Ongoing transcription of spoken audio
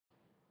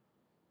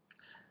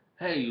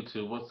Hey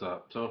YouTube, what's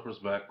up? TOPH R's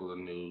back with a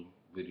new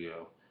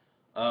video.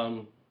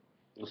 Um,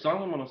 the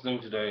song I'm gonna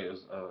sing today is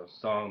a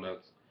song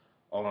that's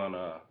on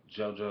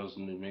JoJo's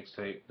new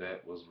mixtape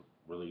that was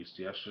released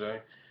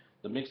yesterday.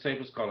 The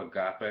mixtape is called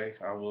Agape.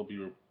 I will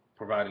be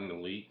providing the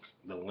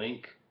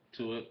link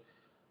to it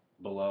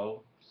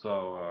below.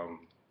 So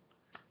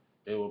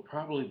it will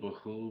probably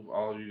behoove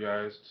all of you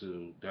guys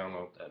to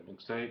download that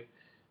mixtape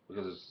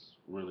because it's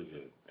really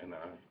good, and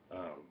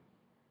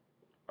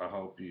I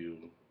hope you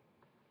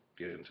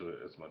get into it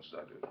as much as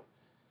I do.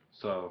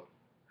 So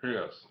here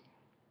goes.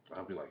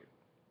 I'll be like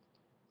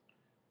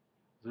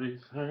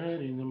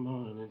 3:30 in the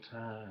morning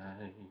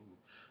time,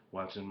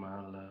 watching my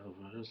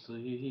lover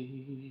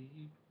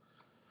sleep,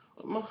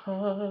 with my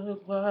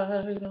heart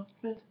wide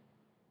open,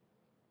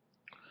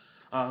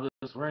 all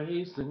this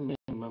racing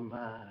in my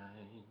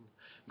mind,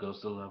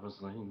 ghosts of lovers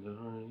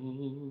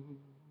lingering,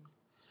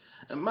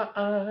 and my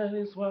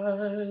eyes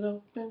wide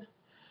open,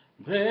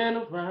 been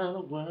around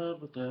the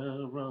world with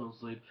the wrong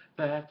sleep,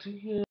 back to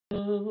you.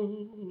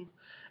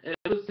 It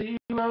was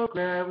zero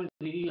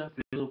gravity, I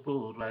feel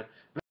pulled right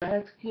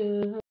back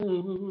to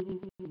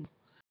you.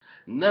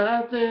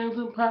 Nothing's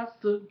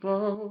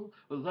impossible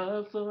with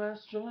love so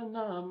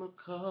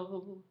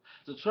astronomical.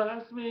 So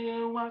trust me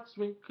and watch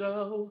me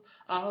go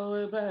all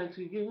the way back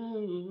to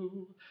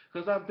you.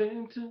 'Cause I've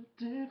been to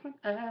different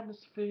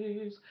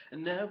atmospheres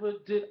and never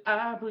did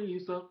I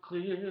breathe so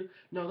clear.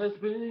 No, there's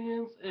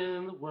billions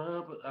in the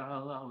world, but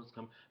I'll always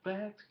come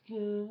back to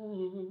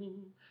you.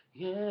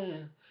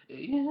 Yeah,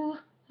 you,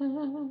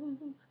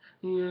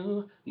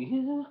 you,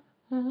 you,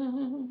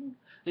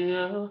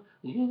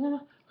 you.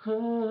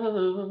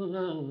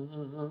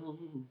 Oh,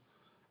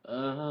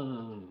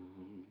 oh.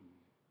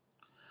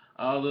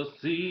 All the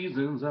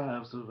seasons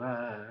I've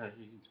survived,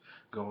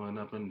 going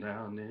up and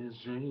down this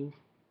dream,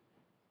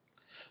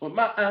 with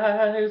my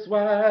eyes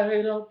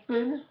wide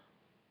open,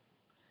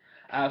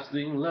 I've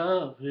seen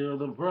love heal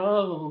the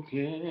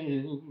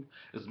broken.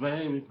 It's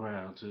made me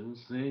proud to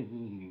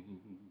sing.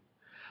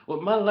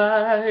 With my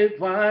life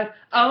wide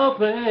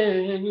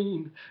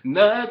open,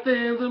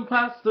 nothing's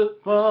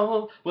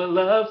impossible with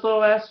love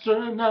so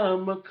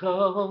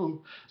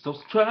astronomical. So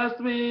trust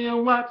me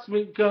and watch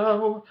me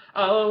go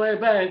all the way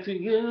back to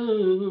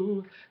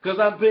you. 'Cause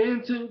I've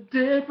been to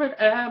different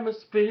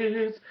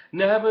atmospheres,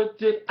 never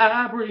did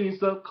I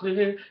breathe so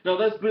clear. No,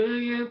 there's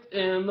billions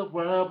in the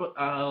world, but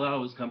I'll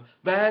always come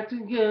back to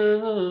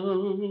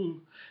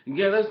you.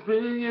 Yeah, there's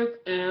billions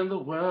in the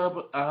world,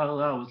 but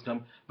I'll always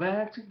come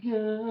back to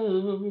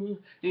you.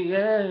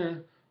 Yeah.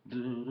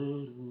 Do,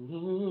 do,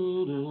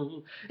 do,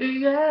 do.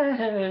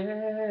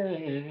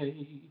 Yeah.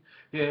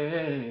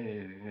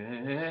 Yeah.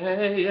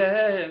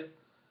 Yeah.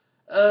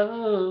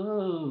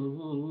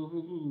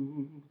 Oh.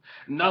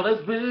 Now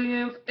there's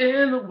billions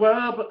in the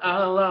world, but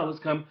I'll always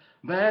come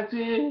back to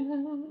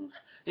you.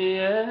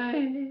 Yeah.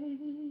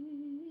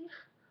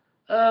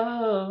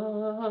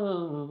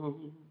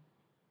 Oh.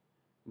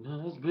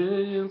 There's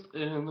billions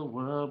in the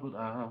world, but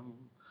I'll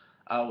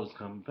always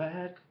come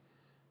back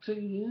to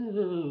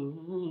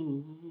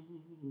you.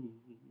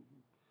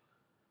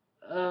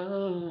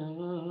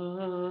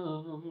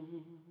 Oh.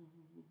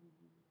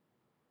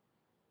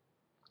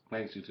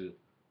 Thanks, you too.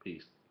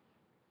 Peace.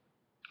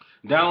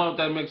 Download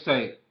that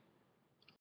mixtape.